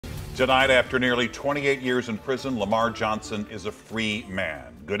Tonight, after nearly 28 years in prison, Lamar Johnson is a free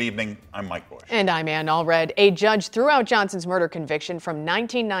man. Good evening, I'm Mike Bush. And I'm Ann Allred. A judge threw out Johnson's murder conviction from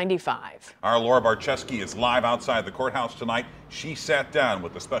 1995. Our Laura Barczewski is live outside the courthouse tonight. She sat down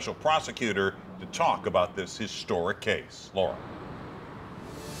with the special prosecutor to talk about this historic case. Laura.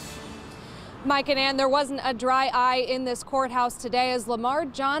 Mike and Ann, there wasn't a dry eye in this courthouse today as Lamar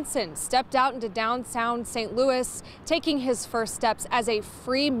Johnson stepped out into downtown St. Louis, taking his first steps as a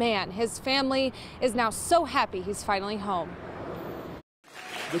free man. His family is now so happy he's finally home.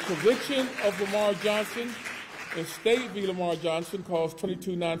 The conviction of Lamar Johnson in State v. Lamar Johnson, calls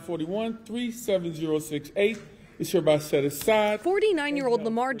 22-941-37068, is hereby set aside. 49-year-old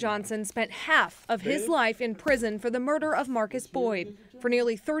Lamar Johnson spent half of his life in prison for the murder of Marcus Boyd. For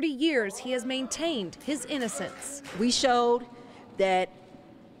nearly 30 years, he has maintained his innocence. We showed that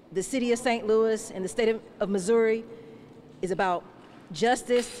the city of St. Louis and the state of Missouri is about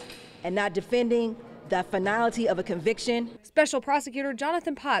justice and not defending the finality of a conviction. Special Prosecutor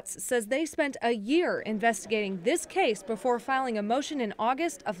Jonathan Potts says they spent a year investigating this case before filing a motion in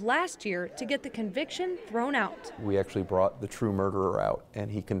August of last year to get the conviction thrown out. We actually brought the true murderer out, and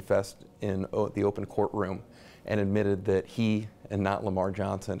he confessed in the open courtroom and admitted that he and not Lamar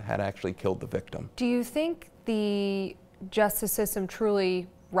Johnson had actually killed the victim. Do you think the justice system truly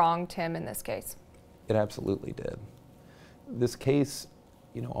wronged him in this case? It absolutely did. This case,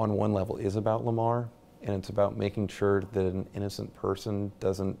 on one level is about Lamar, and it's about making sure that an innocent person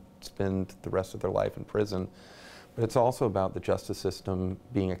doesn't spend the rest of their life in prison. But it's also about the justice system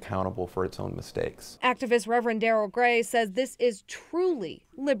being accountable for its own mistakes. Activist Reverend Darrell Gray says this is truly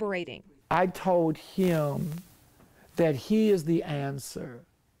liberating. I told him that he is the answer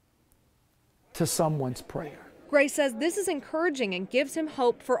to someone's prayer. Gray says this is encouraging and gives him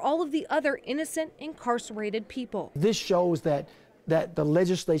hope for all of the other innocent incarcerated people. This shows that the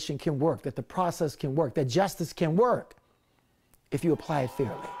legislation can work, that the process can work, that justice can work if you apply it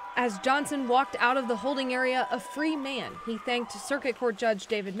fairly. As Johnson walked out of the holding area a free man, he thanked Circuit Court Judge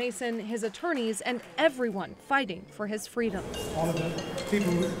David Mason, his attorneys, and everyone fighting for his freedom. All of the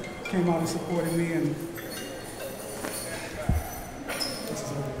people who came out and supported me, and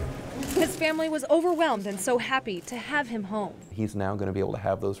his family was overwhelmed and so happy to have him home. He's now going to be able to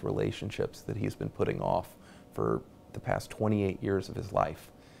have those relationships that he's been putting off for the past 28 years of his life.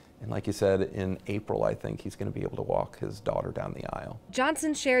 And like you said, in April, I think he's going to be able to walk his daughter down the aisle.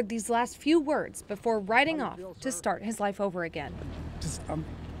 Johnson shared these last few words before riding off to start his life over again. I'm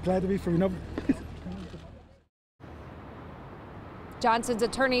glad to be free. Johnson's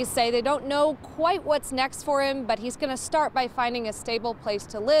attorneys say they don't know quite what's next for him, but he's going to start by finding a stable place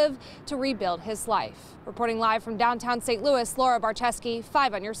to live to rebuild his life. Reporting live from downtown St. Louis, Laura Barczewski,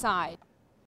 5 on your side.